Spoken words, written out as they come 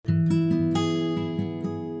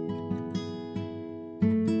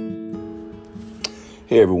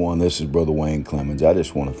Hey everyone, this is Brother Wayne Clemens. I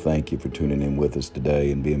just want to thank you for tuning in with us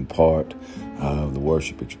today and being part of the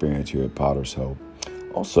worship experience here at Potter's Hope.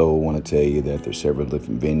 Also, I want to tell you that there's several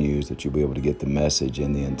different venues that you'll be able to get the message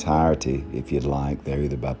in the entirety if you'd like. They're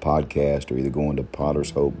either by podcast or either going to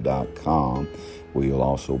pottershope.com, where you'll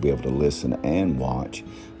also be able to listen and watch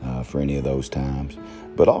for any of those times.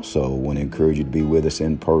 But also, I want to encourage you to be with us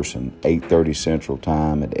in person, 8:30 Central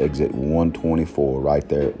Time at exit 124, right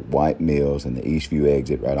there at White Mills and the Eastview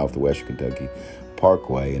exit right off the Western Kentucky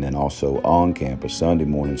Parkway. And then also on campus, Sunday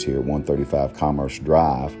mornings here at 135 Commerce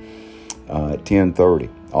Drive at 10:30.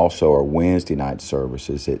 Also, our Wednesday night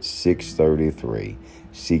services at 6:33.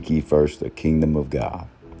 Seek ye first the kingdom of God.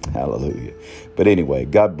 Hallelujah. But anyway,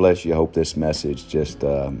 God bless you. I hope this message just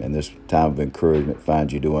in this time of encouragement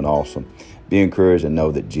finds you doing awesome. Be encouraged and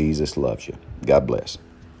know that Jesus loves you. God bless.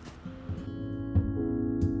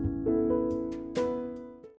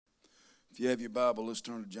 If you have your Bible, let's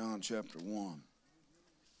turn to John chapter 1.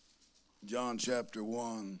 John chapter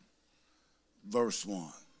 1, verse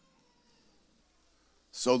 1.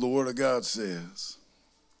 So the Word of God says,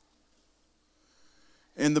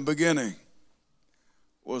 in the beginning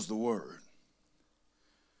was the Word,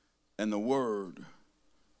 and the Word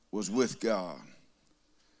was with God,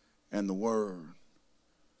 and the Word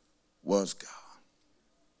was God.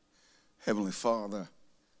 Heavenly Father,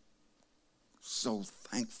 so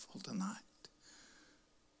thankful tonight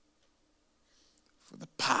for the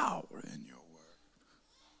power in your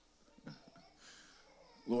Word.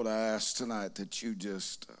 Lord, I ask tonight that you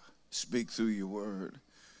just speak through your Word.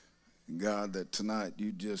 God, that tonight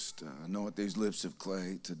you just anoint these lips of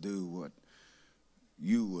clay to do what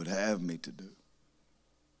you would have me to do.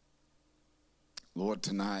 Lord,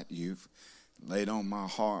 tonight you've laid on my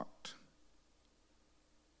heart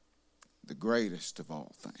the greatest of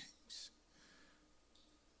all things,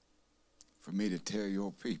 for me to tell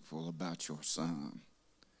your people about your Son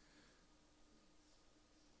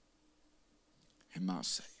and my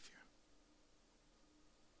Savior.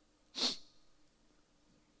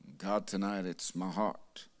 God, tonight it's my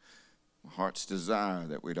heart's desire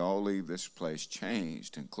that we'd all leave this place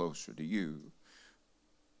changed and closer to you,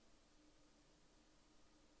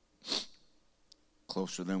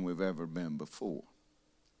 closer than we've ever been before.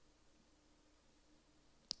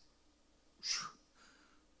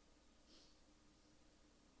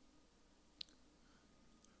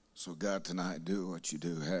 So God, tonight, do what you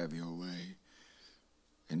do. Have your way.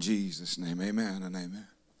 In Jesus' name, amen and amen.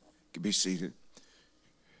 You can be seated.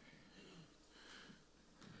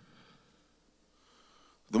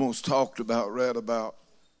 The most talked about, read about,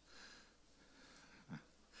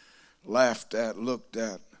 laughed at, looked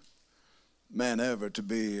at man ever to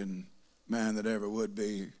be and man that ever would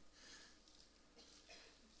be,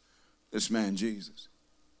 this man Jesus.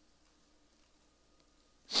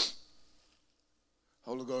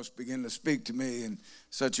 Holy Ghost began to speak to me in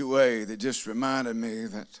such a way that just reminded me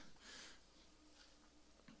that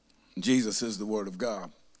Jesus is the Word of God.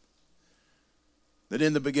 That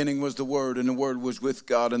in the beginning was the Word, and the Word was with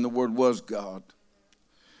God, and the Word was God.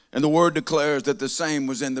 And the Word declares that the same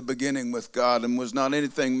was in the beginning with God, and was not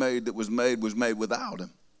anything made that was made without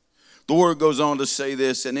him. The Word goes on to say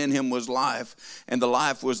this, and in him was life, and the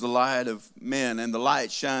life was the light of men, and the light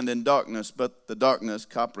shined in darkness, but the darkness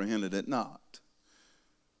comprehended it not.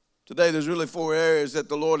 Today there's really four areas that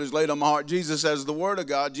the Lord has laid on my heart. Jesus as the Word of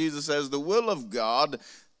God, Jesus as the will of God,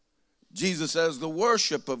 Jesus as the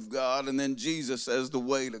worship of God, and then Jesus as the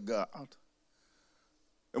way to God.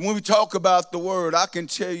 And when we talk about the Word, I can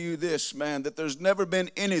tell you this, man, that there's never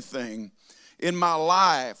been anything in my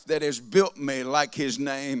life that has built me like His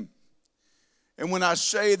name. And when I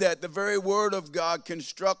say that, the very Word of God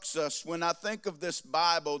constructs us. When I think of this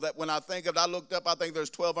Bible, I looked up, I think there's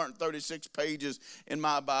 1,236 pages in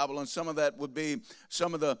my Bible, and some of that would be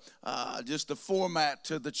some of the, just the format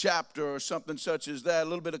to the chapter or something such as that, a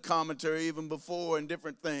little bit of commentary even before and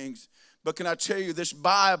different things. But can I tell you, this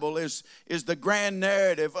Bible is the grand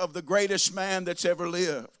narrative of the greatest man that's ever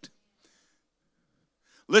lived.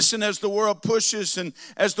 Listen, as the world pushes and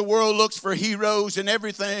as the world looks for heroes and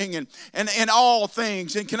everything and all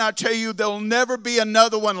things, and can I tell you, there'll never be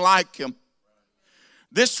another one like him.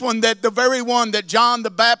 This one, that the very one that John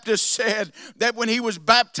the Baptist said that when he was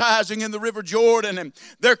baptizing in the River Jordan, and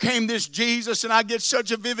there came this Jesus, and I get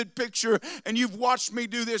such a vivid picture, and you've watched me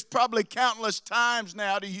do this probably countless times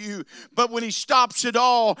now to you, but when he stops it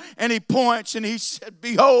all and he points and he said,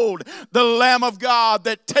 behold, the Lamb of God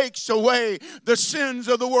that takes away the sins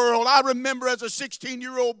of the world. I remember as a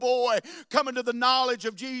 16-year-old boy coming to the knowledge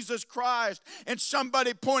of Jesus Christ and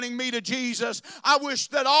somebody pointing me to Jesus. I wish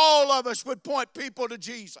that all of us would point people to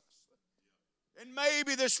Jesus. And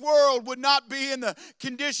maybe this world would not be in the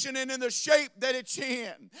condition and in the shape that it's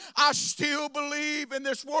in. I still believe in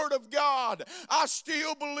this Word of God. I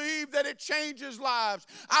still believe that it changes lives.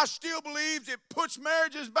 I still believe it puts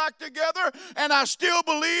marriages back together. And I still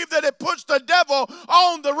believe that it puts the devil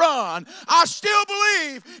on the run. I still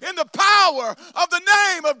believe in the power of the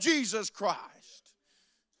name of Jesus Christ.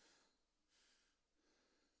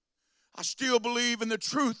 I still believe in the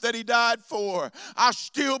truth that He died for. I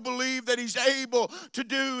still believe that He's able to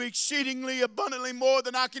do exceedingly abundantly more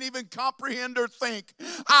than I can even comprehend or think.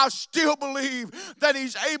 I still believe that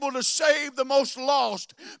He's able to save the most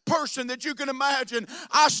lost person that you can imagine.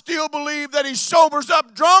 I still believe that He sobers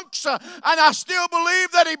up drunks, and I still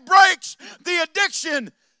believe that He breaks the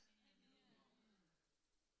addiction.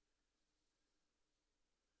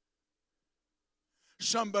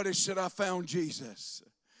 Somebody said, I found Jesus.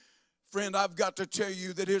 Friend, I've got to tell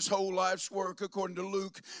you that His whole life's work, according to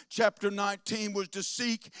Luke chapter 19, was to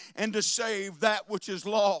seek and to save that which is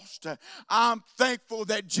lost. I'm thankful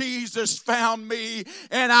that Jesus found me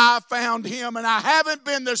and I found Him, and I haven't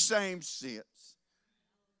been the same since.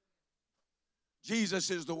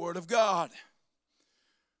 Jesus is the Word of God.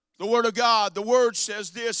 The Word of God, the Word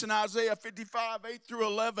says this in Isaiah 55, 8 through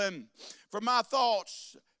 11. For my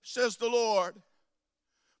thoughts, says the Lord,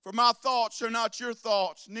 for my thoughts are not your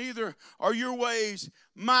thoughts, neither are your ways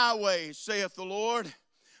my ways, saith the Lord.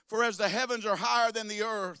 For as the heavens are higher than the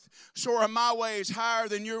earth, so are my ways higher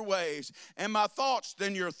than your ways, and my thoughts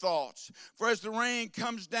than your thoughts. For as the rain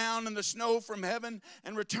comes down and the snow from heaven,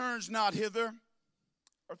 and returns not hither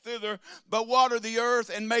or thither, but water the earth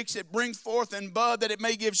and makes it bring forth and bud, that it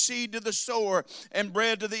may give seed to the sower and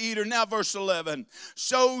bread to the eater. Now verse 11.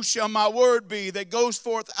 So shall my word be that goes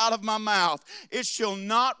forth out of my mouth. It shall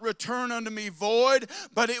not return unto me void,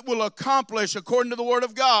 but it will accomplish, according to the word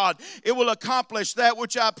of God, it will accomplish that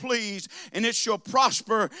which I please, and it shall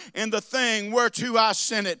prosper in the thing whereto I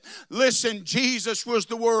sent it. Listen, Jesus was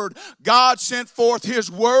the Word. God sent forth His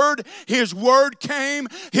Word. His Word came.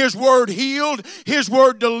 His Word healed. His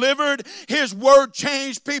Word delivered. His Word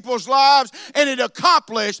changed people's lives, and it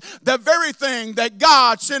accomplished the very thing that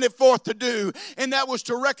God sent it forth to do, and that was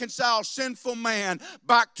to reconcile sinful man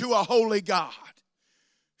back to a holy God.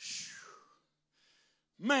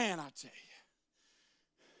 Man, I tell you,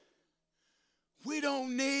 we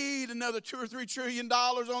don't need another $2 or $3 trillion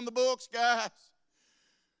on the books, guys.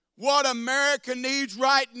 What America needs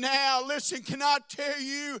right now, listen, can I tell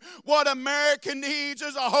you what America needs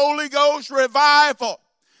is a Holy Ghost revival.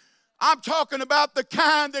 I'm talking about the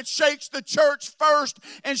kind that shakes the church first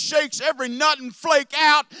and shakes every nut and flake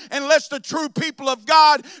out and lets the true people of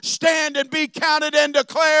God stand and be counted and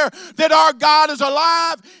declare that our God is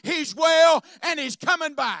alive, He's well, and He's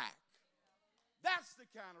coming back. That's the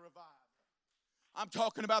kind of revival. I'm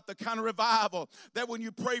talking about the kind of revival that when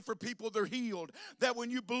you pray for people, they're healed. That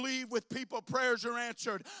when you believe with people, prayers are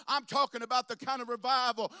answered. I'm talking about the kind of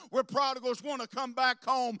revival where prodigals want to come back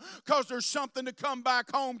home because there's something to come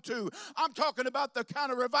back home to. I'm talking about the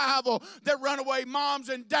kind of revival that runaway moms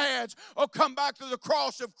and dads will come back to the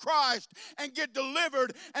cross of Christ and get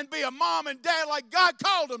delivered and be a mom and dad like God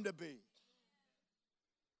called them to be.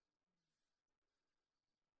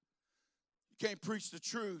 You can't preach the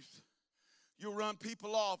truth. You'll run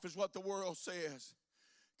people off, is what the world says.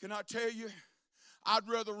 Can I tell you, I'd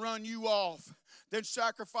rather run you off than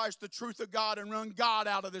sacrifice the truth of God and run God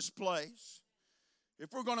out of this place.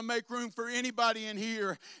 If we're going to make room for anybody in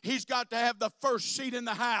here, He's got to have the first seat in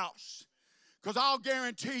the house. Because I'll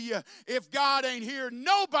guarantee you, if God ain't here,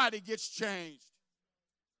 nobody gets changed.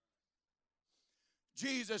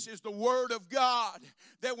 Jesus is the Word of God,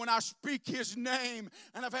 that when I speak His name,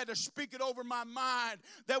 and I've had to speak it over my mind,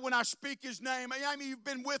 that when I speak His name, I mean, you've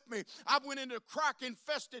been with me. I went into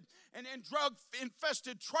crack-infested and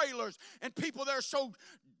drug-infested trailers, and people there are so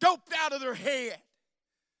doped out of their head.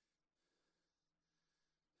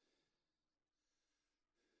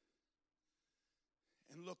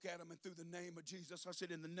 And look at them, and through the name of Jesus, I said,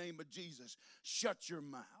 in the name of Jesus, shut your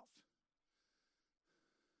mouth.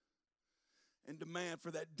 And demand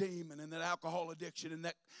for that demon and that alcohol addiction and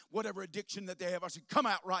that whatever addiction that they have. I said, come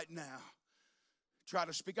out right now. Try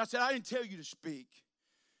to speak. I said, I didn't tell you to speak.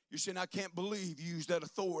 You said, I can't believe you used that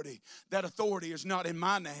authority. That authority is not in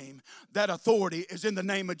my name. That authority is in the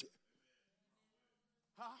name of Jesus.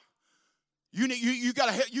 Huh? You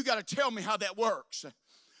got to tell me how that works.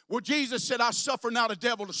 Well, Jesus said, I suffer not a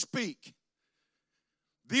devil to speak.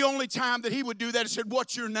 The only time that He would do that, He said,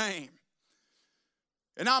 what's your name?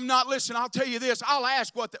 And I'm not, listen, I'll tell you this. I'll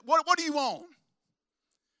ask, what do you want?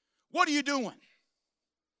 What are you doing?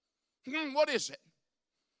 What is it?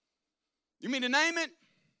 You mean to name it?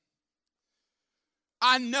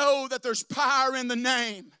 I know that there's power in the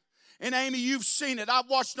name. And Amy, you've seen it. I've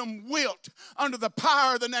watched them wilt under the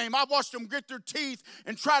power of the name. I've watched them grit their teeth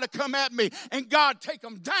and try to come at me. And God take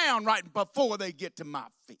them down right before they get to my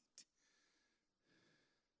feet.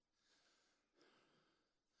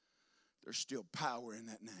 There's still power in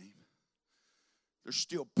that name. There's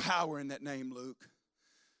still power in that name, Luke.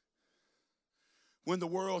 When the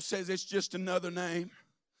world says it's just another name,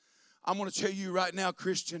 I'm going to tell you right now,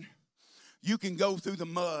 Christian, you can go through the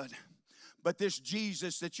mud, but this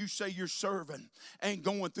Jesus that you say you're serving ain't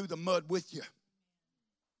going through the mud with you.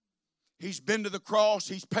 He's been to the cross.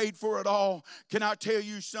 He's paid for it all. Can I tell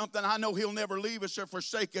you something? I know he'll never leave us or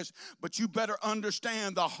forsake us, but you better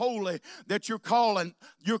understand the holy that you're calling.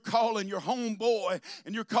 You're calling your homeboy,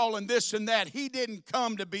 and you're calling this and that. He didn't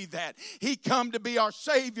come to be that. He come to be our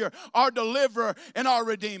Savior, our deliverer, and our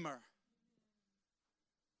Redeemer.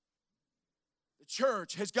 The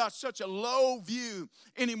church has got such a low view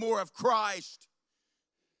anymore of Christ.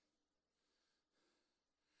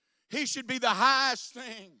 He should be the highest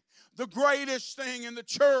thing, the greatest thing in the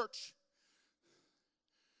church.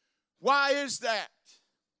 Why is that?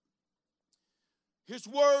 His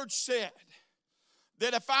word said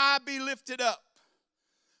that if I be lifted up,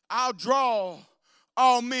 I'll draw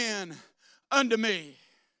all men unto me.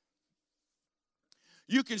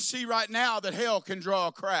 You can see right now that hell can draw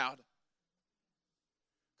a crowd.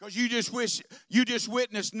 Because you just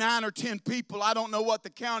witnessed 9 or 10 people, I don't know what the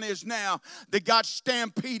count is now, that got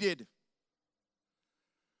stampeded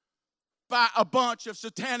by a bunch of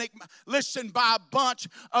by a bunch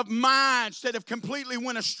of minds that have completely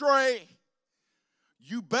went astray.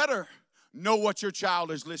 You better know what your child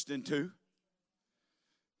is listening to.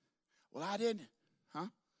 Well, I didn't. Huh?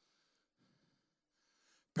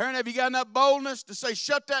 Parent, have you got enough boldness to say,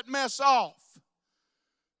 shut that mess off?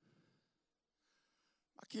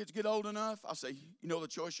 My kids get old enough, I'll say, you know the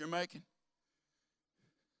choice you're making?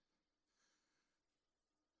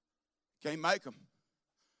 Can't make them.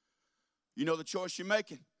 You know the choice you're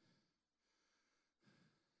making?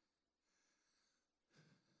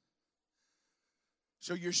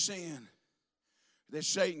 So you're seeing that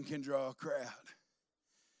Satan can draw a crowd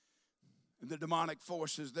and the demonic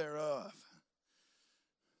forces thereof.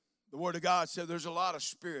 The Word of God said there's a lot of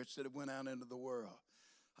spirits that have went out into the world.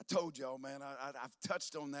 I told y'all, man, I've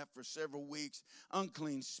touched on that for several weeks.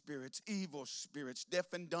 Unclean spirits, evil spirits,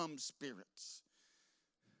 deaf and dumb spirits.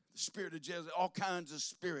 The spirit of Jezebel, all kinds of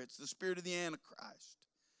spirits, the spirit of the Antichrist.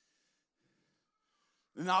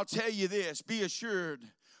 And I'll tell you this, be assured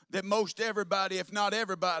that most everybody, if not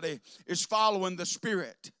everybody, is following the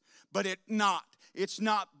Spirit. But it's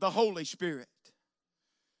not the Holy Spirit.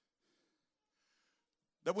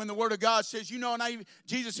 That when the Word of God says,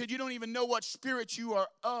 Jesus said, you don't even know what spirit you are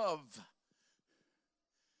of.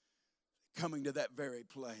 Coming to that very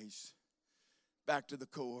place, back to the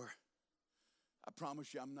core. I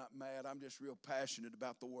promise you I'm not mad. I'm just real passionate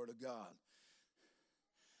about the Word of God.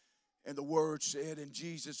 And the Word said, and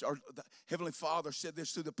Jesus, or the Heavenly Father said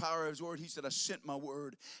this through the power of His Word. He said, I sent my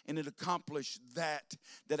Word, and it accomplished that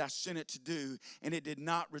I sent it to do. And it did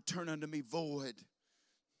not return unto me void.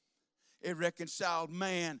 It reconciled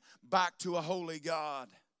man back to a holy God.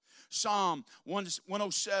 Psalm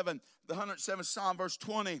 107, the 107th Psalm, verse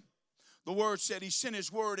 20. The Word said He sent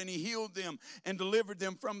His Word, and He healed them and delivered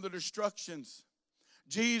them from the destructions.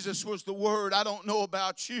 Jesus was the Word. I don't know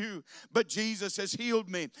about you, but Jesus has healed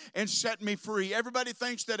me and set me free. Everybody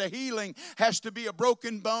thinks that a healing has to be a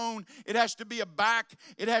broken bone. It has to be a back.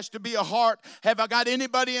 It has to be a heart. Have I got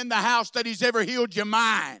anybody in the house that He's ever healed your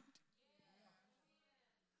mind?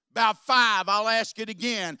 About 5, I'll ask it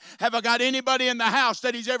again. Have I got anybody in the house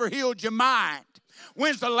that He's ever healed your mind?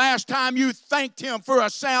 When's the last time you thanked Him for a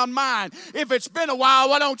sound mind? If it's been a while,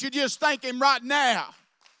 why don't you just thank Him right now?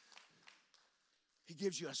 He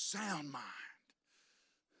gives you a sound mind,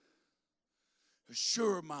 a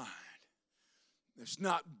sure mind. It's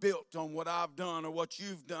not built on what I've done or what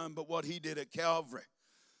you've done, but what He did at Calvary.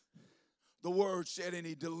 The Word said, and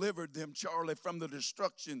He delivered them, Charlie, from the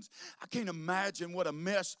destructions. I can't imagine what a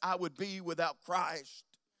mess I would be without Christ.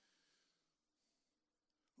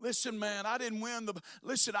 Listen, man, I didn't win the...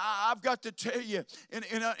 Listen, I've got to tell you,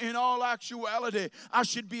 in all actuality, I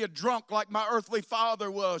should be a drunk like my earthly father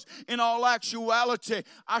was. In all actuality,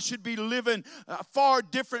 I should be living far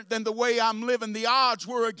different than the way I'm living. The odds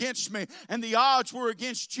were against me, and the odds were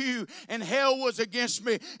against you, and hell was against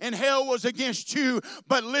me, and hell was against you.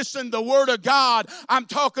 But listen, the Word of God, I'm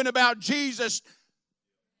talking about Jesus,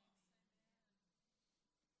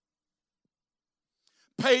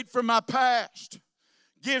 paid for my past,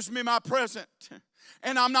 gives me my present,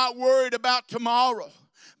 and I'm not worried about tomorrow.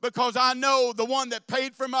 because I know the one that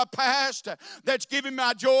paid for my past, that's giving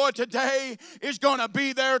my joy today, is going to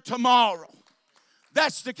be there tomorrow.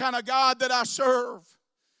 That's the kind of God that I serve.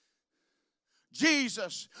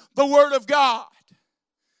 Jesus, the Word of God.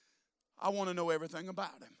 I want to know everything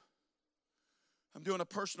about Him. I'm doing a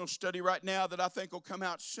personal study right now that I think will come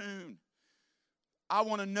out soon. I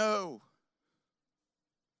want to know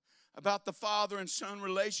about the Father and Son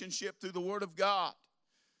relationship through the Word of God.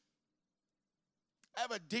 I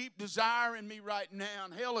have a deep desire in me right now,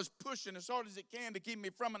 and hell is pushing as hard as it can to keep me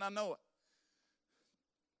from it. I know it.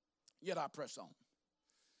 Yet I press on.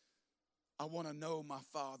 I want to know my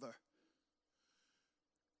Father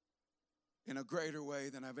in a greater way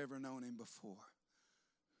than I've ever known Him before.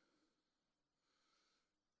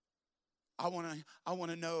 I want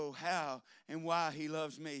to know how and why He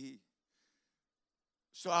loves me,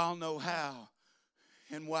 so I'll know how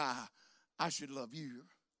and why I should love you.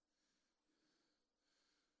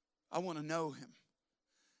 I want to know Him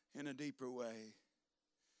in a deeper way.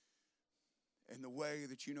 And the way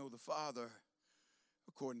that you know the Father,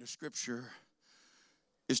 according to Scripture,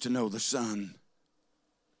 is to know the Son.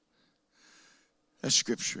 That's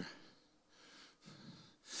Scripture.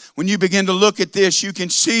 When you begin to look at this, you can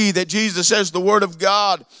see that Jesus says the Word of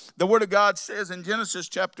God. The Word of God says in Genesis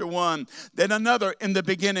chapter 1, then another in the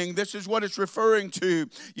beginning. This is what it's referring to.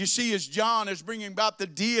 You see, as John is bringing about the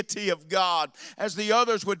deity of God, as the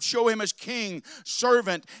others would show Him as king,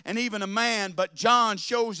 servant, and even a man, but John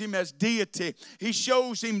shows Him as deity. He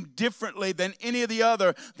shows Him differently than any of the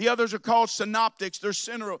other. The others are called synoptics.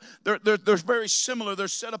 They're very similar. They're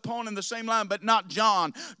set upon in the same line, but not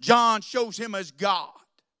John. John shows Him as God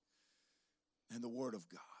and the Word of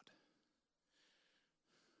God.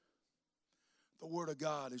 The Word of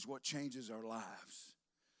God is what changes our lives.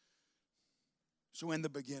 So in the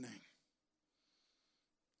beginning,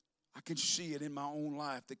 I can see it in my own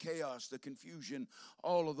life, the chaos, the confusion,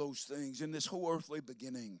 all of those things in this whole earthly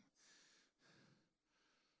beginning.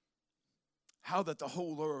 How that the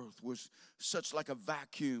whole earth was such like a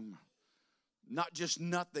vacuum, not just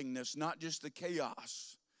nothingness, not just the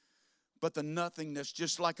chaos, but the nothingness,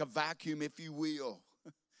 just like a vacuum, if you will.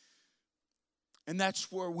 And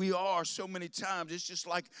that's where we are so many times. It's just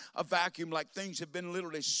like a vacuum, like things have been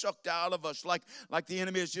literally sucked out of us, like the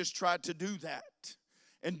enemy has just tried to do that.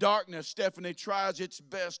 And darkness, Stephanie, tries its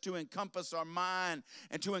best to encompass our mind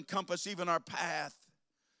and to encompass even our path.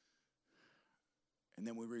 And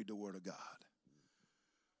then we read the Word of God.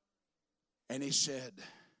 And He said,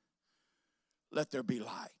 let there be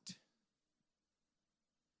light.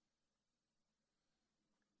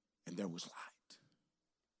 And there was light.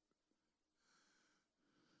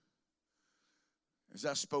 As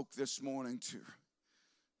I spoke this morning to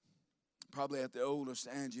probably at the oldest,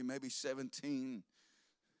 Angie, maybe 17,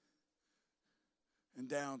 and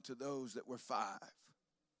down to those that were 5.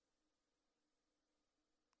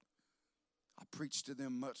 I preached to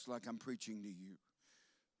them much like I'm preaching to you.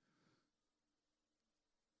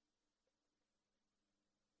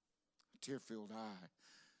 A tear-filled eye.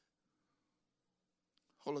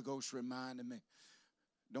 Holy Ghost reminded me,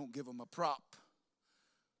 don't give them a prop.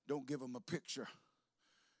 Don't give them a picture.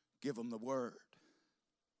 Give them the Word.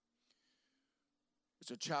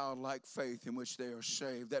 It's a childlike faith in which they are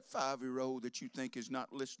saved. That 5-year-old that you think is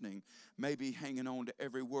not listening may be hanging on to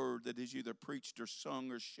every word that is either preached or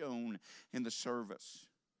sung or shown in the service.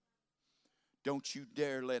 Don't you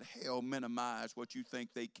dare let hell minimize what you think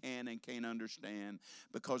they can and can't understand,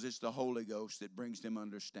 because it's the Holy Ghost that brings them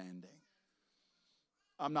understanding.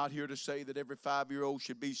 I'm not here to say that every 5-year-old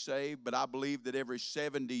should be saved, but I believe that every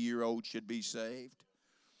 70-year-old should be saved.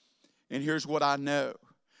 And here's what I know.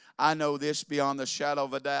 I know this beyond the shadow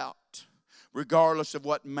of a doubt. Regardless of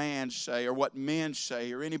what man say or what men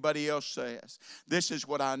say or anybody else says, this is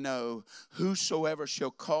what I know. Whosoever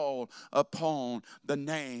shall call upon the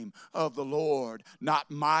name of the Lord,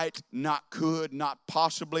 not might, not could, not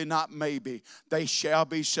possibly, not maybe, they shall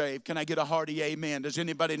be saved. Can I get a hearty amen? Does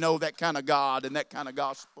anybody know that kind of God and that kind of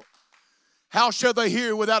gospel? How shall they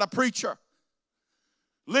hear without a preacher?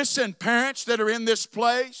 Listen, parents that are in this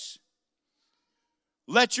place,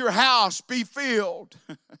 let your house be filled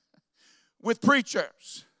with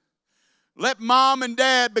preachers. Let mom and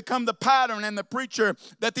dad become the pattern and the preacher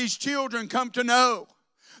that these children come to know.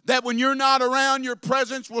 That when you're not around, your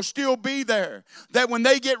presence will still be there. That when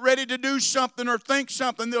they get ready to do something or think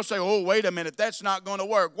something, they'll say, oh, wait a minute, that's not going to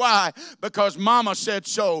work. Why? Because mama said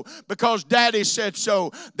so. Because daddy said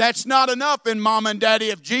so. That's not enough in mom and daddy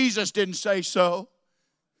if Jesus didn't say so.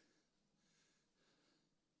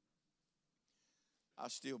 I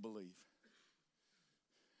still believe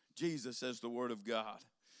Jesus as the Word of God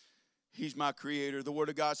He's my creator. The Word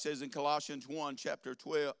of God says in Colossians 1, chapter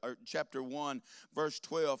 1, verse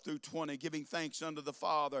 12 through 20, giving thanks unto the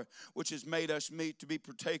Father, which has made us meet to be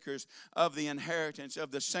partakers of the inheritance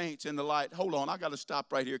of the saints in the light. Hold on, I got to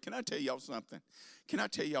stop right here. Can I tell y'all something?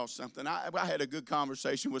 I had a good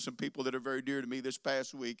conversation with some people that are very dear to me this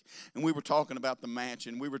past week, and we were talking about the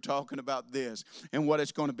mansion. We were talking about this and what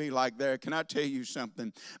it's going to be like there. Can I tell you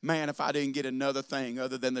something? Man, if I didn't get another thing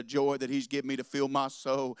other than the joy that He's given me to fill my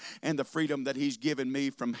soul and the freedom that He's given me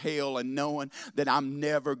from hell and knowing that I'm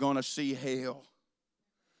never going to see hell.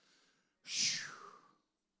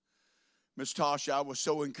 Miss Tasha, I was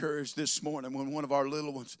so encouraged this morning when one of our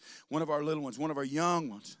young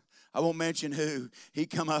ones, I won't mention who, he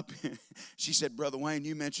come up, she said, Brother Wayne,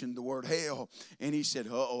 you mentioned the word hell. And he said,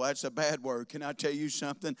 uh-oh, that's a bad word. Can I tell you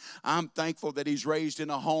something? I'm thankful that he's raised in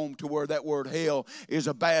a home to where that word hell is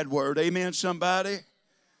a bad word. Amen, somebody?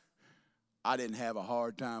 I didn't have a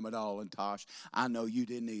hard time at all, and Tosh, I know you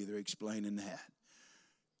didn't either explaining that.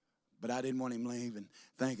 But I didn't want him leaving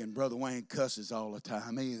thinking Brother Wayne cusses all the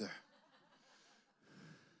time either.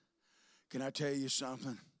 Can I tell you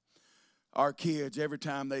something? Our kids, every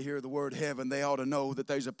time they hear the word heaven, they ought to know that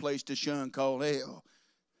there's a place to shun called hell.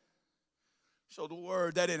 So the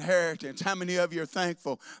word, that inheritance, how many of you are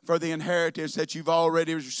thankful for the inheritance that you've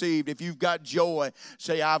already received? If you've got joy,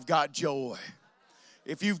 say, I've got joy.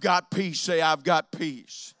 If you've got peace, say, I've got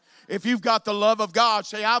peace. If you've got the love of God,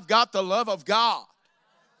 say, I've got the love of God.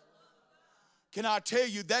 Can I tell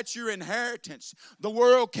you, that's your inheritance. The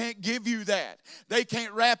world can't give you that. They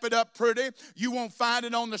can't wrap it up pretty. You won't find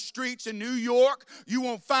it on the streets in New York. You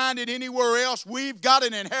won't find it anywhere else. We've got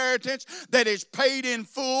an inheritance that is paid in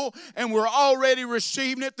full, and we're already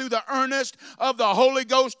receiving it through the earnest of the Holy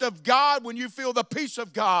Ghost of God. When you feel the peace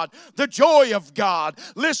of God, the joy of God,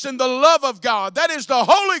 listen, the love of God, that is the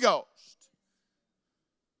Holy Ghost.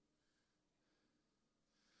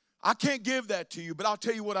 I can't give that to you, but I'll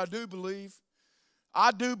tell you what I do believe.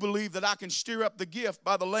 I do believe that I can stir up the gift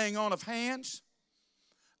by the laying on of hands.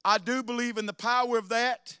 I do believe in the power of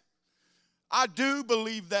that. I do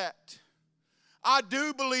believe that. I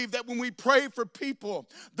do believe that when we pray for people,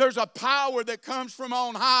 there's a power that comes from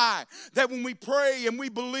on high. That when we pray and we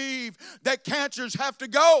believe that cancers have to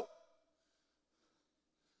go.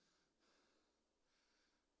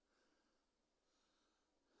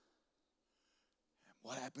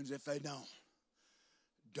 What happens if they don't?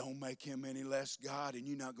 Don't make him any less God, and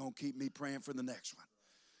you're not going to keep me praying for the next one.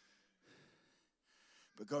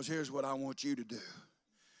 Because here's what I want you to do.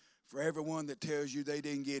 For everyone that tells you they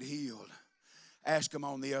didn't get healed, ask them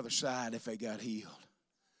on the other side if they got healed.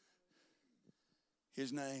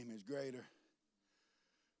 His name is greater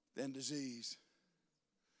than disease.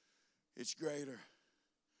 It's greater.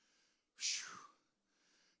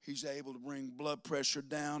 He's able to bring blood pressure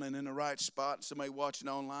down and in the right spot. Somebody watching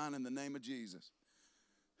online, in the name of Jesus.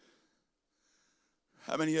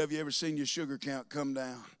 How many of you ever seen your sugar count come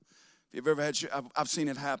down? If you've ever had sugar, I've seen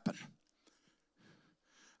it happen.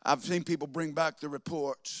 I've seen people bring back the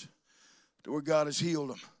reports to where God has healed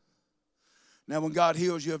them. Now, when God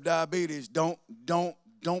heals you of diabetes, don't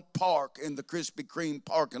park in the Krispy Kreme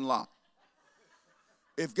parking lot.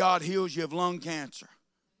 If God heals you of lung cancer,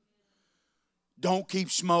 don't keep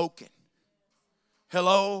smoking.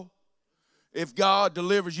 Hello? If God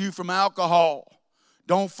delivers you from alcohol,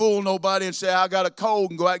 don't fool nobody and say, I got a cold,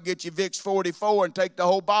 and go out and get your Vicks 44 and take the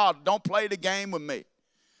whole bottle. Don't play the game with me.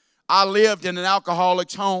 I lived in an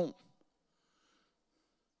alcoholic's home.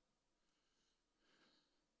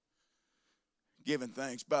 Giving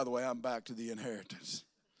thanks. By the way, I'm back to the inheritance.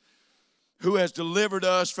 Who has delivered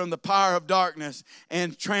us from the power of darkness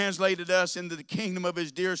and translated us into the kingdom of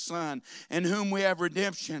His dear Son, in whom we have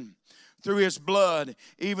redemption through His blood,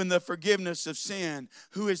 even the forgiveness of sin,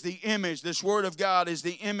 who is the image. This Word of God is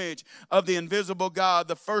the image of the invisible God,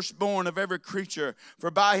 the firstborn of every creature.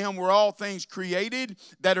 For by Him were all things created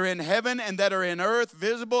that are in heaven and that are in earth,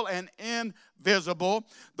 visible and invisible.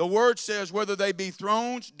 The Word says, whether they be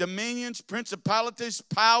thrones, dominions, principalities,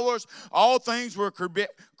 powers, all things were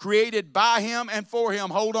created by Him and for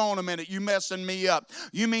Him. Hold on a minute, you messing me up.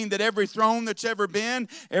 You mean that every throne that's ever been,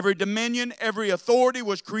 every dominion, every authority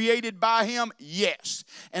was created by Him? Yes.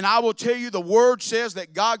 And I will tell you, the Word says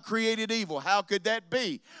that God created evil. How could that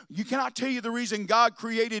be? You cannot tell you the reason God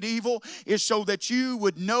created evil is so that you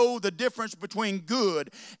would know the difference between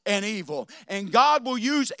good and evil. And God will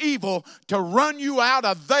use evil to run you out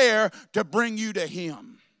of there to bring you to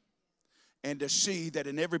Him. And to see that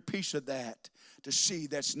in every piece of that, to see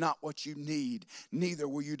that's not what you need, neither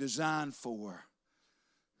were you designed for.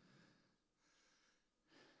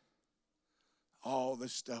 all the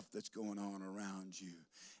stuff that's going on around you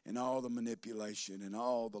and all the manipulation and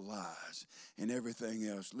all the lies and everything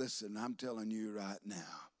else. Listen, I'm telling you right now,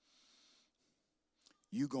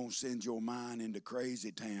 you're going to send your mind into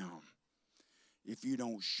crazy town if you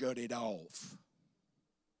don't shut it off.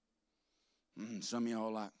 Some of y'all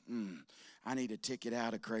are like, I need a ticket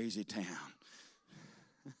out of crazy town.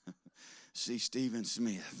 See Stephen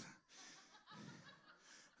Smith.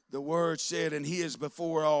 The word said, and he is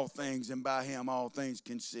before all things, and by him all things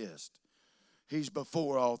consist. He's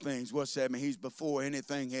before all things. What's that mean? He's before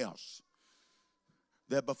anything else.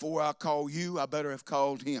 That before I call you, I better have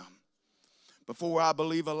called him. Before I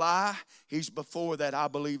believe a lie, he's before that I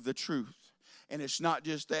believe the truth. And it's not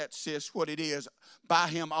just that, sis, what it is. By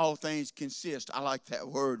him all things consist. I like that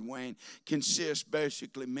word, Wayne. Consist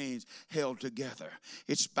basically means held together.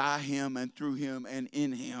 It's by him and through him and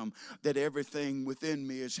in him that everything within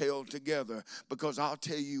me is held together. Because I'll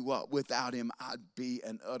tell you what, without him I'd be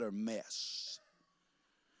an utter mess.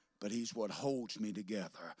 But he's what holds me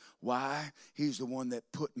together. Why? He's the one that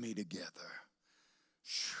put me together.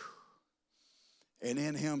 Whew. And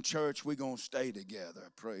in him, church, we're going to stay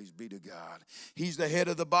together. Praise be to God. He's the head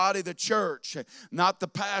of the body, the church. Not the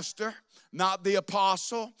pastor, not the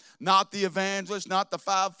apostle, not the evangelist, not the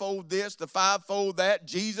fivefold this, the fivefold that.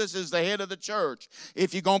 Jesus is the head of the church.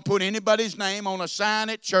 If you're going to put anybody's name on a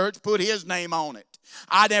sign at church, put his name on it.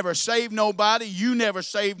 I never saved nobody. You never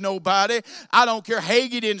saved nobody. I don't care.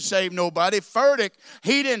 Hagee didn't save nobody. Furtick,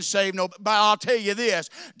 he didn't save nobody. But I'll tell you this.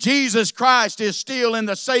 Jesus Christ is still in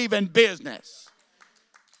the saving business.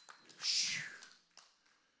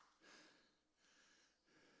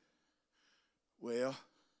 Well,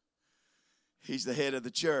 he's the head of the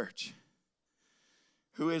church.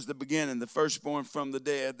 Who is the beginning, the firstborn from the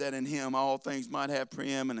dead, that in him all things might have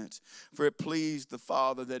preeminence. For it pleased the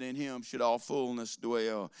Father that in him should all fullness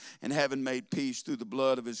dwell. And having made peace through the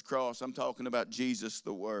blood of his cross. I'm talking about Jesus,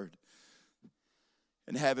 the Word.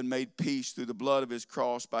 And having made peace through the blood of his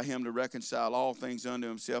cross, by him to reconcile all things unto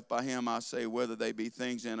himself. By him I say, whether they be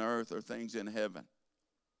things in earth or things in heaven.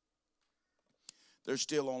 There's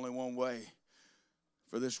still only one way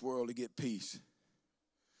for this world to get peace.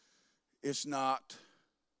 It's not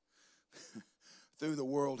through the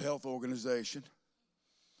World Health Organization.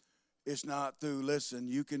 It's not through, listen,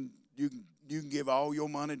 you can give all your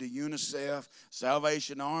money to UNICEF,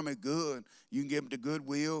 Salvation Army, good. You can give them to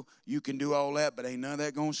Goodwill. You can do all that, but ain't none of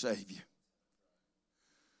that going to save you.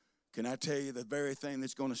 Can I tell you the very thing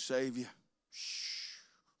that's going to save you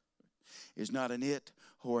is not an it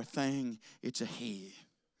or a thing, it's a he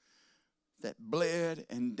that bled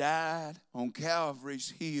and died on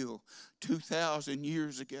Calvary's hill 2,000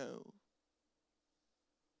 years ago.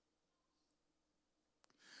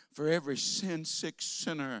 For every sin-sick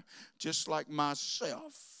sinner, just like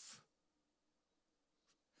myself.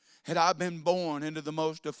 Had I been born into the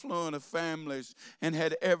most affluent of families and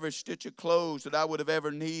had every stitch of clothes that I would have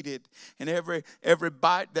ever needed and every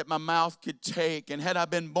bite that my mouth could take, and had I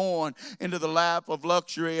been born into the lap of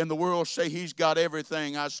luxury and the world say he's got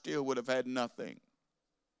everything, I still would have had nothing.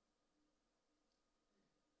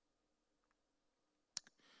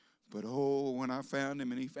 But oh, when I found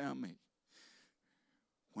him and he found me,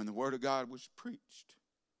 when the word of God was preached,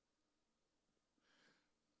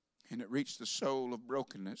 and it reached the soul of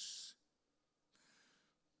brokenness.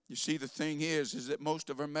 You see, the thing is that most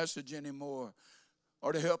of our message anymore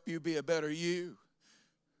are to help you be a better you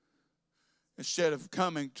instead of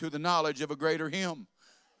coming to the knowledge of a greater him.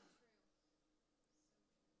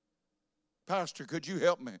 Pastor, could you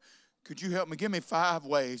help me? Could you help me? Give me 5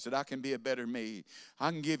 ways that I can be a better me.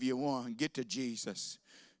 I can give you one. Get to Jesus.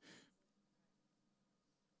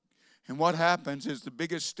 And what happens is the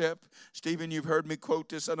biggest step, Stephen, you've heard me quote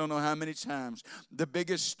this I don't know how many times. The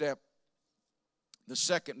biggest step, the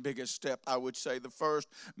second biggest step, I would say. The first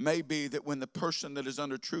may be that when the person that is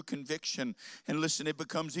under true conviction, and listen, it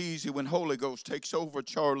becomes easy when Holy Ghost takes over,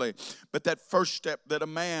 Charlie. But that first step that a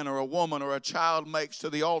man or a woman or a child makes to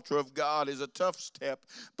the altar of God is a tough step,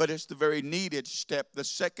 but it's the very needed step. The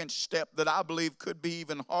second step that I believe could be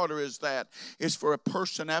even harder is for a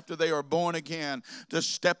person after they are born again to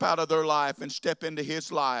step out of their life and step into his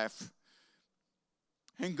life.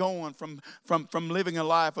 And going from living a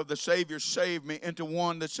life of the Savior saved me into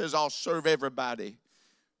one that says I'll serve everybody.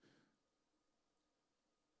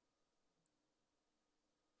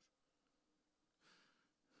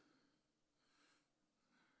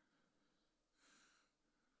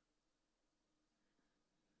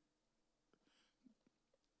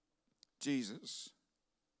 Jesus,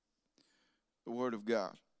 the Word of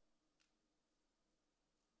God.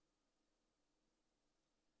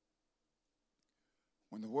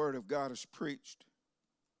 when the Word of God is preached,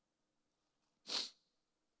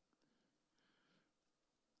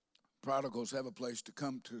 prodigals have a place to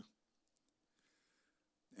come to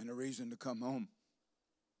and a reason to come home.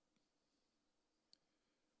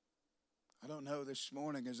 I don't know, this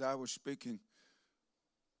morning as I was speaking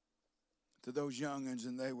to those young'uns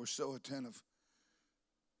and they were so attentive,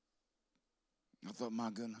 I thought, my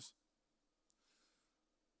goodness.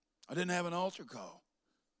 I didn't have an altar call.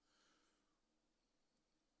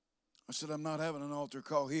 I said, I'm not having an altar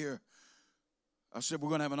call here. I said, we're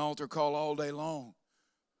going to have an altar call all day long.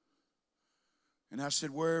 And I said,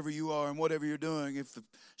 wherever you are and whatever you're doing, if the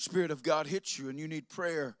Spirit of God hits you and you need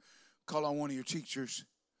prayer, call on one of your teachers.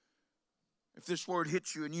 If this word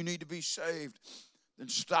hits you and you need to be saved, then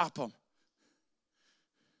stop them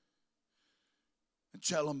and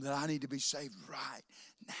tell them that I need to be saved right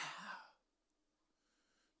now.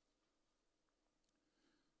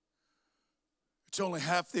 It's only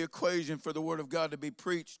half the equation for the Word of God to be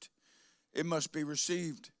preached. It must be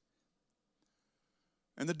received.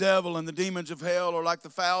 And the devil and the demons of hell are like the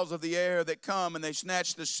fowls of the air that come and they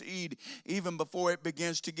snatch the seed even before it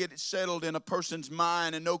begins to get settled in a person's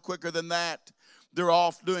mind. And no quicker than that, they're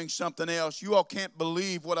off doing something else. You all can't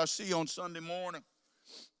believe what I see on Sunday morning.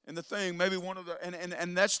 And the thing, maybe one of the,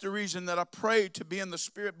 and that's the reason that I pray to be in the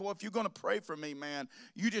Spirit. Boy, if you're going to pray for me, man,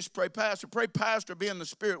 you just pray pastor, be in the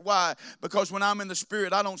Spirit. Why? Because when I'm in the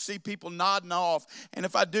Spirit, I don't see people nodding off. And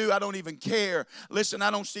if I do, I don't even care. Listen, I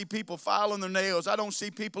don't see people filing their nails. I don't see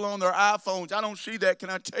people on their iPhones. I don't see that. Can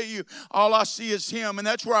I tell you, all I see is Him, and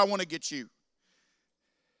that's where I want to get you.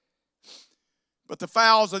 But the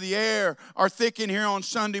fowls of the air are thick in here on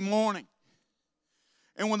Sunday morning.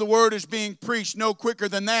 And when the word is being preached, no quicker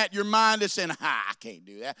than that, your mind is saying, I can't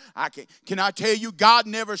do that. I can't. Can I tell you, God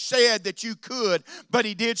never said that you could, but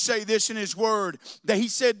He did say this in His word, that He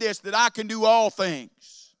said this, that I can do all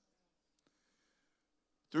things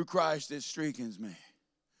through Christ that strengthens me.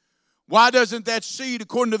 Why doesn't that seed,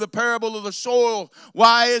 according to the parable of the soil,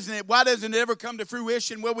 why doesn't it ever come to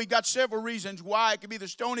fruition? Well, we got several reasons why. It could be the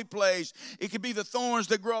stony place. It could be the thorns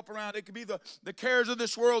that grow up around it. It could be the cares of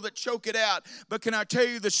this world that choke it out. But can I tell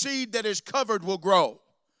you, the seed that is covered will grow.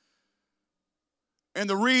 And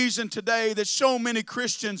the reason today that so many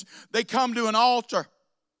Christians, they come to an altar,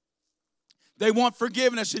 they want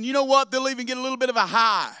forgiveness. And you know what? They'll even get a little bit of a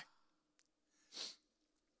high.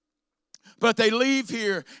 But they leave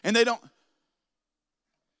here and they don't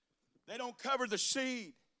cover the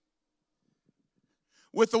seed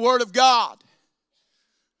with the Word of God.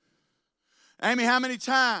 Amy, how many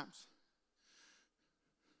times?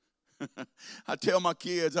 I tell my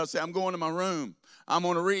kids, I say, I'm going to my room. I'm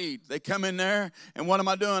going to read. They come in there, and what am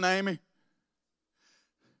I doing, Amy?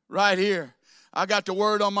 Right here. I got the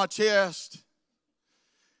Word on my chest,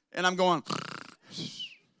 and I'm going...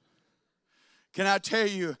 Can I tell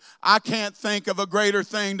you, I can't think of a greater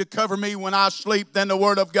thing to cover me when I sleep than the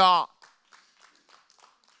Word of God.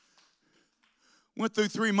 Went through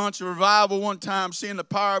 3 months of revival one time, seeing the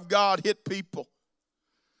power of God hit people.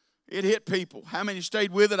 It hit people. How many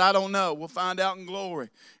stayed with it, I don't know. We'll find out in glory.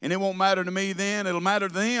 And it won't matter to me then. It'll matter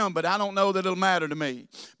to them, but I don't know that it'll matter to me.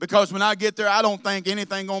 Because when I get there, I don't think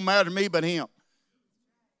anything going to matter to me but Him.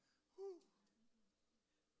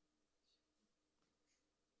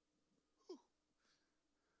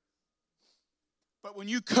 But when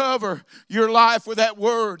you cover your life with that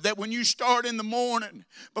word, that when you start in the morning,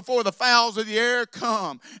 before the fowls of the air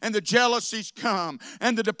come, and the jealousies come,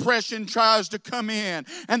 and the depression tries to come in,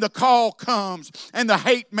 and the call comes, and the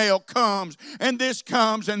hate mail comes, and this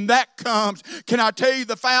comes, and that comes, can I tell you,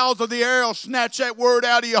 the fowls of the air will snatch that word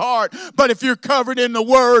out of your heart. But if you're covered in the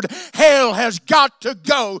word, hell has got to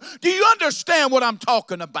go. Do you understand what I'm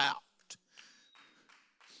talking about?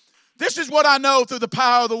 This is what I know through the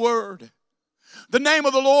power of the word. The name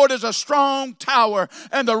of the Lord is a strong tower,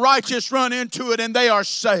 and the righteous run into it, and they are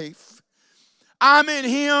safe. I'm in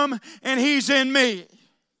Him, and He's in me.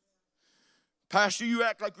 Pastor, you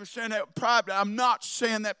act like you're saying that pridefully. I'm not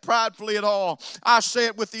saying that pridefully at all. I say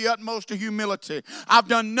it with the utmost of humility. I've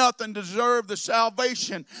done nothing to deserve the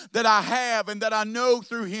salvation that I have and that I know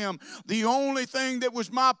through Him. The only thing that was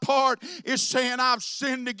my part is saying I've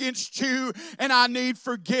sinned against you and I need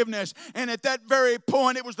forgiveness. And at that very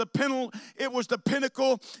point, it was the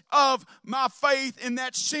pinnacle of my faith in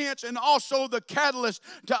that sense, and also the catalyst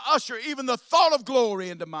to usher even the thought of glory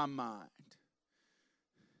into my mind.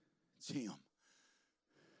 It's Him.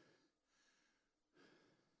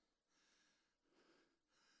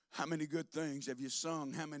 How many good things have you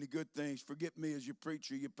sung? How many good things? Forget me as your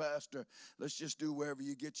preacher, your pastor. Let's just do wherever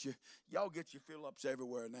you get y'all get your fill-ups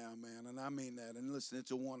everywhere now, man. And I mean that. And listen,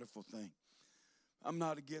 it's a wonderful thing. I'm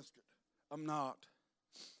not against it. I'm not.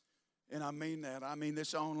 And I mean that. I mean,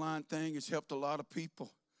 this online thing has helped a lot of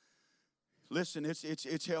people. Listen,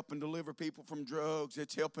 it's helping deliver people from drugs.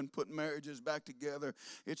 It's helping put marriages back together.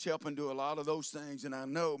 It's helping do a lot of those things. And I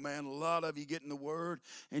know, man, a lot of you getting the word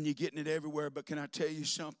and you're getting it everywhere. But can I tell you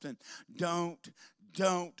something? Don't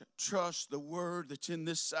trust the word that's in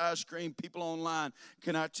this side screen. People online,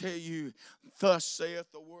 can I tell you, thus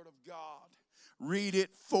saith the word of God. Read it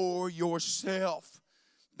for yourself.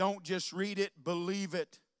 Don't just read it, believe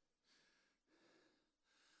it.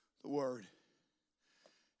 The word.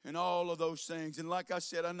 And all of those things. And like I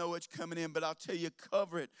said, I know it's coming in, but I'll tell you,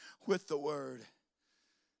 cover it with the word.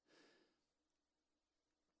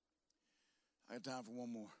 I got time for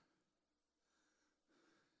one more.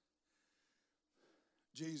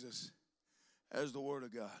 Jesus as the word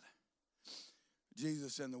of God.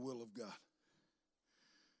 Jesus and the will of God.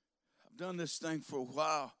 I've done this thing for a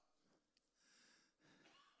while.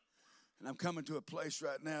 And I'm coming to a place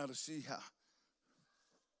right now to see how.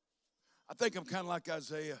 I think I'm kind of like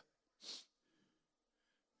Isaiah.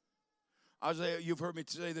 Isaiah, you've heard me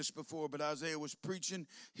say this before, but Isaiah was preaching.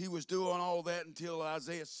 He was doing all that until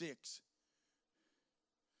Isaiah 6.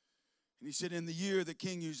 And he said, in the year that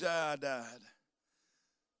King Uzziah died,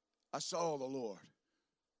 I saw the Lord.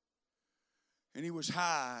 And he was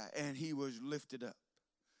high and he was lifted up.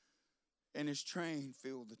 And his train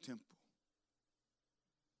filled the temple.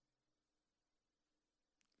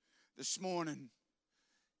 This morning,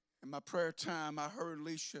 in my prayer time, I heard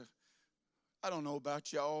Alicia. I don't know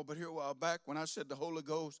about y'all, but here a while back when I said the Holy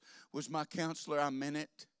Ghost was my counselor, I meant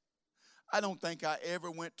it. I don't think I ever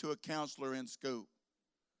went to a counselor in school.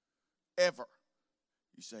 Ever.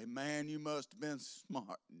 You say, man, you must have been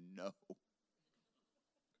smart. No.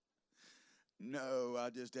 No,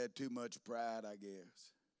 I just had too much pride, I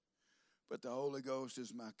guess. But the Holy Ghost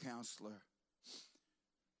is my counselor.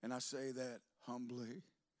 And I say that humbly.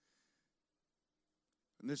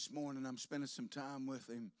 And this morning I'm spending some time with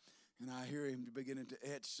him, and I hear him beginning to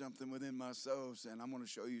etch something within my soul, saying, I'm going to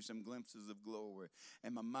show you some glimpses of glory.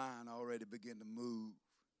 And my mind already began to move.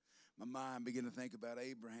 My mind began to think about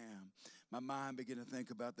Abraham. My mind began to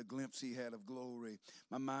think about the glimpse he had of glory.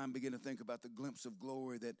 My mind began to think about the glimpse of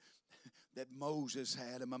glory that Moses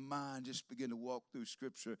had. And my mind just began to walk through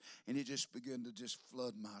Scripture, and it just began to just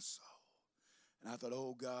flood my soul. And I thought,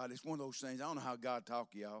 oh, God, it's one of those things. I don't know how God talk,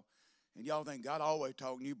 y'all. And y'all think God always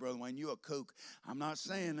talking to you, Brother Wayne. You a kook. I'm not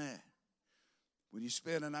saying that. When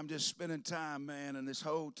I'm just spending time, man, and this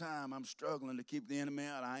whole time I'm struggling to keep the enemy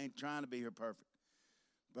out. I ain't trying to be here perfect.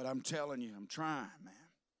 But I'm telling you, I'm trying, man.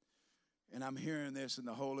 And I'm hearing this, and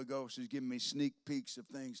the Holy Ghost is giving me sneak peeks of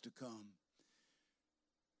things to come.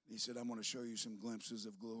 He said, I'm going to show you some glimpses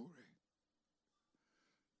of glory.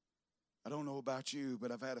 I don't know about you,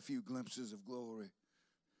 but I've had a few glimpses of glory.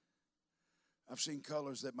 I've seen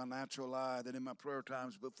colors that my natural eye, that in my prayer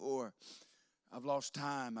times before, I've lost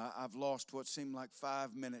time. I've lost what seemed like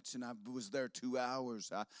 5 minutes, and I was there 2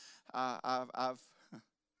 hours. I've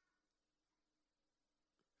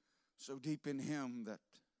so deep in him that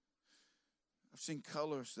I've seen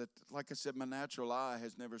colors that, like I said, my natural eye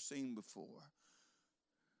has never seen before.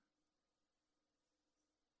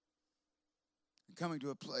 And coming to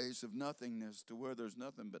a place of nothingness to where there's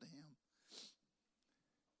nothing but him.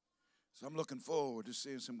 So I'm looking forward to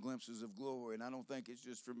seeing some glimpses of glory. And I don't think it's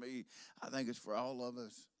just for me. I think it's for all of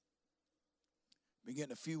us. Been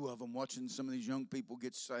getting a few of them, watching some of these young people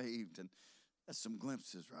get saved. And that's some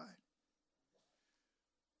glimpses, right?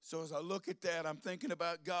 So as I look at that, I'm thinking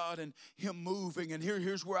about God and him moving. And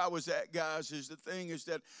here's where I was at, guys, is the thing is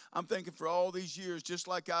that I'm thinking for all these years, just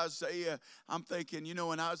like Isaiah, I'm thinking,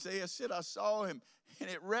 when Isaiah said, I saw him, and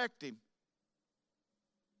it wrecked him.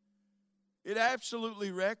 It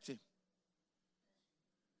absolutely wrecked him.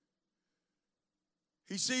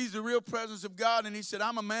 He sees the real presence of God, and he said,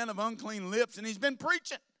 I'm a man of unclean lips, and he's been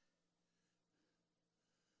preaching.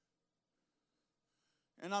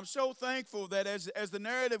 And I'm so thankful that as the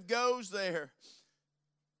narrative goes there,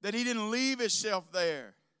 that he didn't leave himself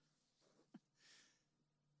there.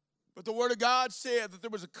 But the Word of God said that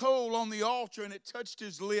there was a coal on the altar, and it touched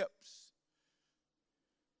his lips.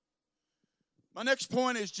 My next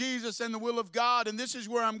point is Jesus and the will of God, and this is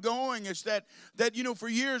where I'm going. Is that for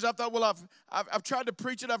years I thought, well, I've tried to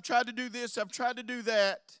preach it, I've tried to do this, I've tried to do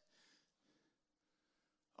that,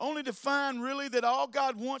 only to find really that all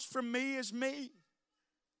God wants from me is me.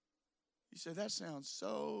 You say, that sounds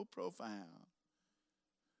so profound.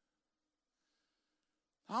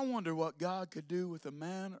 I wonder what God could do with a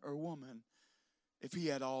man or woman if he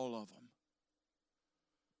had all of them.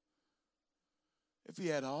 If he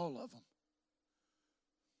had all of them.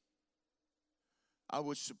 I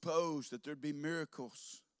would suppose that there'd be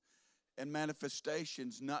miracles and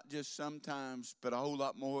manifestations, not just sometimes, but a whole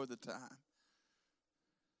lot more of the time.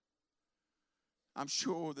 I'm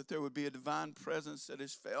sure that there would be a divine presence that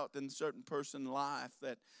is felt in a certain person's life,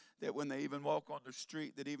 that when they even walk on the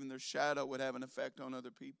street, that even their shadow would have an effect on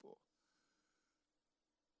other people.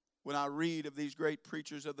 When I read of these great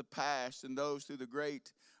preachers of the past and those through the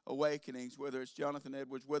great awakenings, whether it's Jonathan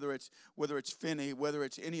Edwards, whether it's Finney, whether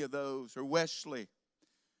it's any of those, or Wesley,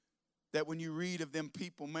 that when you read of them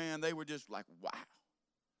people, man, they were just like, wow.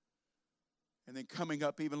 And then coming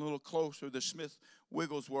up even a little closer, the Smith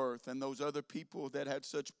Wigglesworth and those other people that had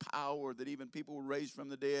such power that even people were raised from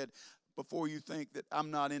the dead. Before you think that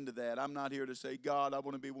I'm not into that, I'm not here to say, God, I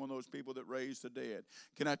want to be one of those people that raise the dead.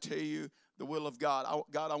 Can I tell you the will of God?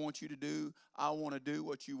 God, I want you to do, I want to do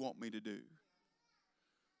what you want me to do.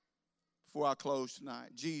 Before I close tonight,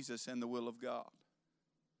 Jesus and the will of God.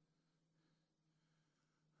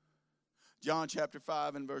 John chapter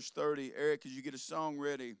 5 and verse 30. Eric, as you get a song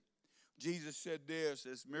ready, Jesus said this,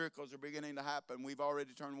 as miracles are beginning to happen. We've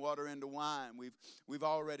already turned water into wine. We've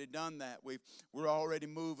already done that. We're already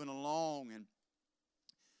moving along, and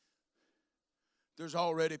there's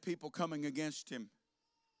already people coming against him.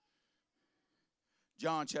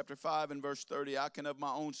 John chapter 5 and verse 30, I can of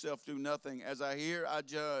my own self do nothing. As I hear, I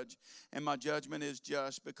judge, and my judgment is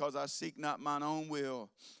just, because I seek not mine own will,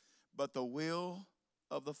 but the will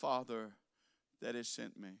of the Father that has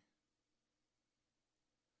sent me.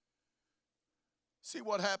 See,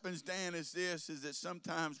 what happens, Dan, is that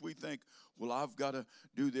sometimes we think, well, I've got to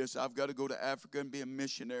do this. I've got to go to Africa and be a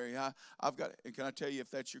missionary. And can I tell you, if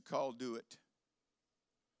that's your call, do it.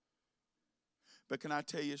 But can I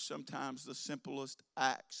tell you, sometimes the simplest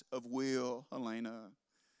acts of will, Helena,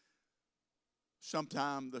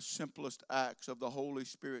 sometimes the simplest acts of the Holy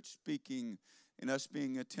Spirit speaking and us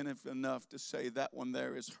being attentive enough to say that one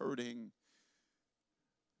there is hurting,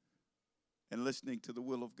 and listening to the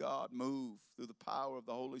will of God move through the power of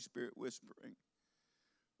the Holy Spirit whispering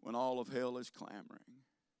when all of hell is clamoring.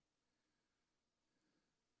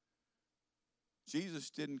 Jesus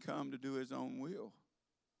didn't come to do his own will.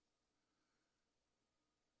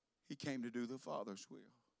 He came to do the Father's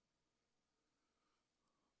will.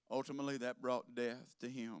 Ultimately, that brought death to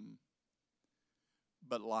him,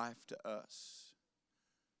 but life to us.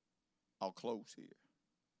 I'll close here.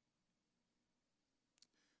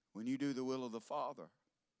 When you do the will of the Father,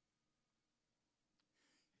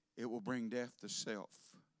 it will bring death to self,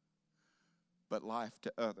 but life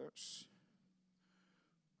to others.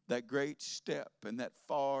 That great step and that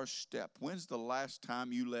far step. When's the last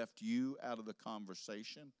time you left you out of the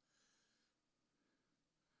conversation?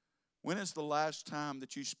 When is the last time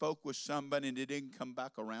that you spoke with somebody and it didn't come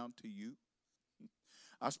back around to you?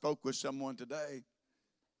 I spoke with someone today.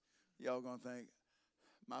 Y'all going to think,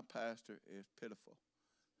 my pastor is pitiful.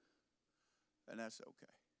 And that's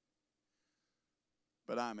okay.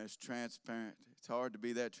 But I'm as transparent. It's hard to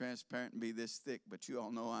be that transparent and be this thick, but you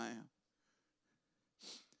all know I am.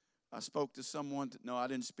 I spoke to someone. No, I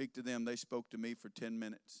didn't speak to them. They spoke to me for 10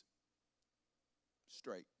 minutes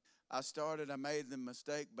straight. I made the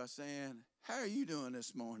mistake by saying, how are you doing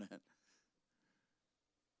this morning?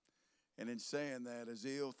 And in saying that, as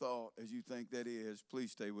ill thought as you think that is,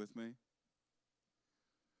 please stay with me.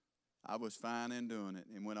 I was fine in doing it.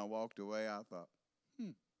 And when I walked away, I thought,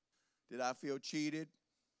 did I feel cheated?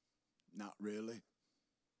 Not really.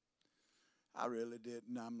 I really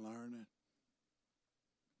didn't. I'm learning.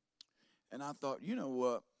 And I thought, you know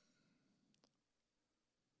what?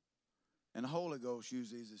 And the Holy Ghost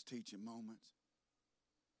uses these as teaching moments.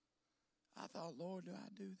 I thought, Lord, do I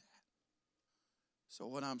do that? So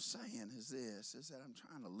what I'm saying is this, is that I'm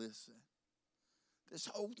trying to listen. This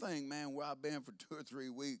whole thing, man, where I've been for 2 or 3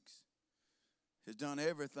 weeks, has done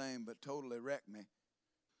everything but totally wrecked me.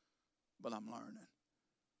 But I'm learning.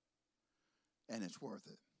 And it's worth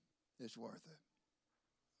it. It's worth it.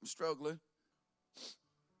 I'm struggling.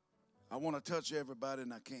 I want to touch everybody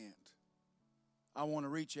and I can't. I want to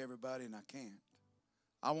reach everybody and I can't.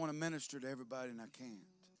 I want to minister to everybody and I can't.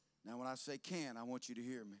 Now when I say can't, I want you to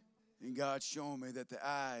hear me. And God's showing me that the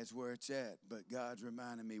I is where it's at, but God's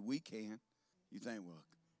reminding me we can. You think, well,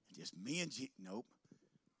 just me and Jesus. Nope.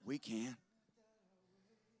 We can.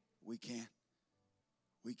 We can.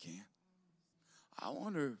 We can. I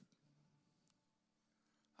wonder,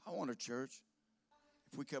 church,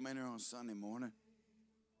 if we come in here on Sunday morning.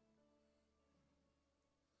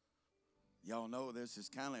 Y'all know this is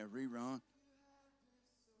kind of a rerun.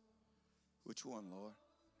 Which one, Lord?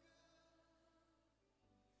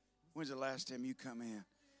 When's the last time you come in?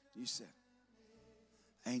 You said,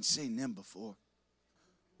 I ain't seen them before.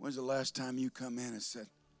 When's the last time you come in and said,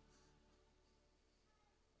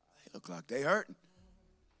 they look like they hurting?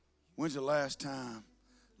 When's the last time,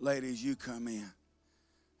 ladies, you come in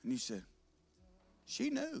and you said, she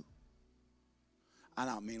knew? I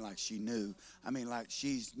don't mean like she knew. I mean like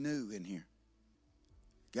she's new in here.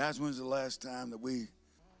 Guys, when's the last time that we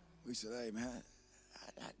said, hey, man,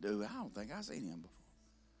 that dude, I don't think I've seen him before.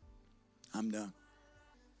 I'm done.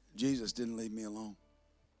 Jesus didn't leave me alone.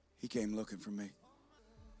 He came looking for me.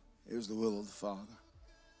 It was the will of the Father.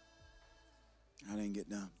 I didn't get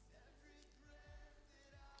done.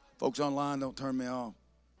 Folks online, don't turn me off.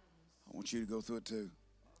 I want you to go through it too.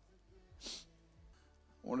 I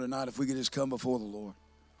wonder tonight if we could just come before the Lord.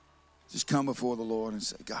 Just come before the Lord and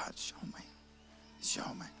say, God, show me.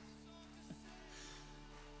 Show me.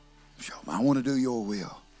 Show me. I want to do your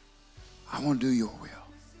will. I want to do your will.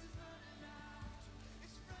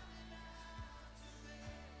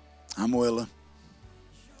 I'm willing.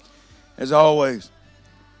 As always,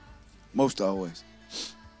 most always.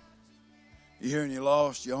 You're here and you're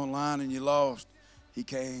lost. You're online and you're lost. He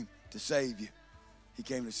came to save you. He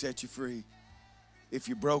came to set you free. If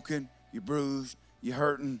you're broken, you're bruised, you're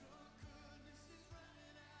hurting.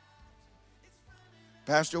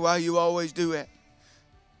 Pastor, why you always do that?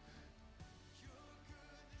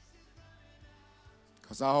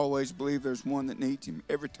 Because I always believe there's one that needs him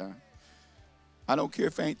every time. I don't care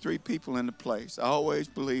if there ain't 3 people in the place. I always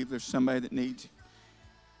believe there's somebody that needs him.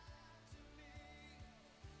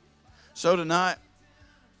 So tonight,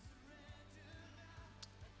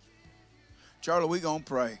 Charlie, we're going to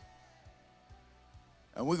pray.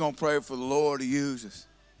 And we're going to pray for the Lord to use us.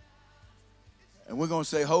 And we're going to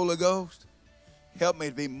say, Holy Ghost, help me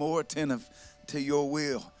to be more attentive to your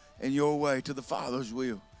will and your way, to the Father's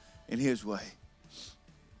will and his way.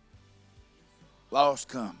 Lost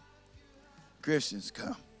come. Christians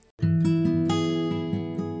come.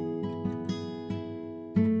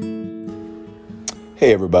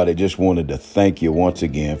 Hey everybody, just wanted to thank you once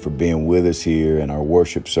again for being with us here in our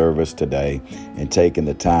worship service today and taking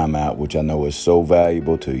the time out, which I know is so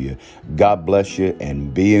valuable to you. God bless you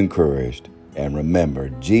and be encouraged. And remember,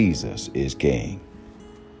 Jesus is King.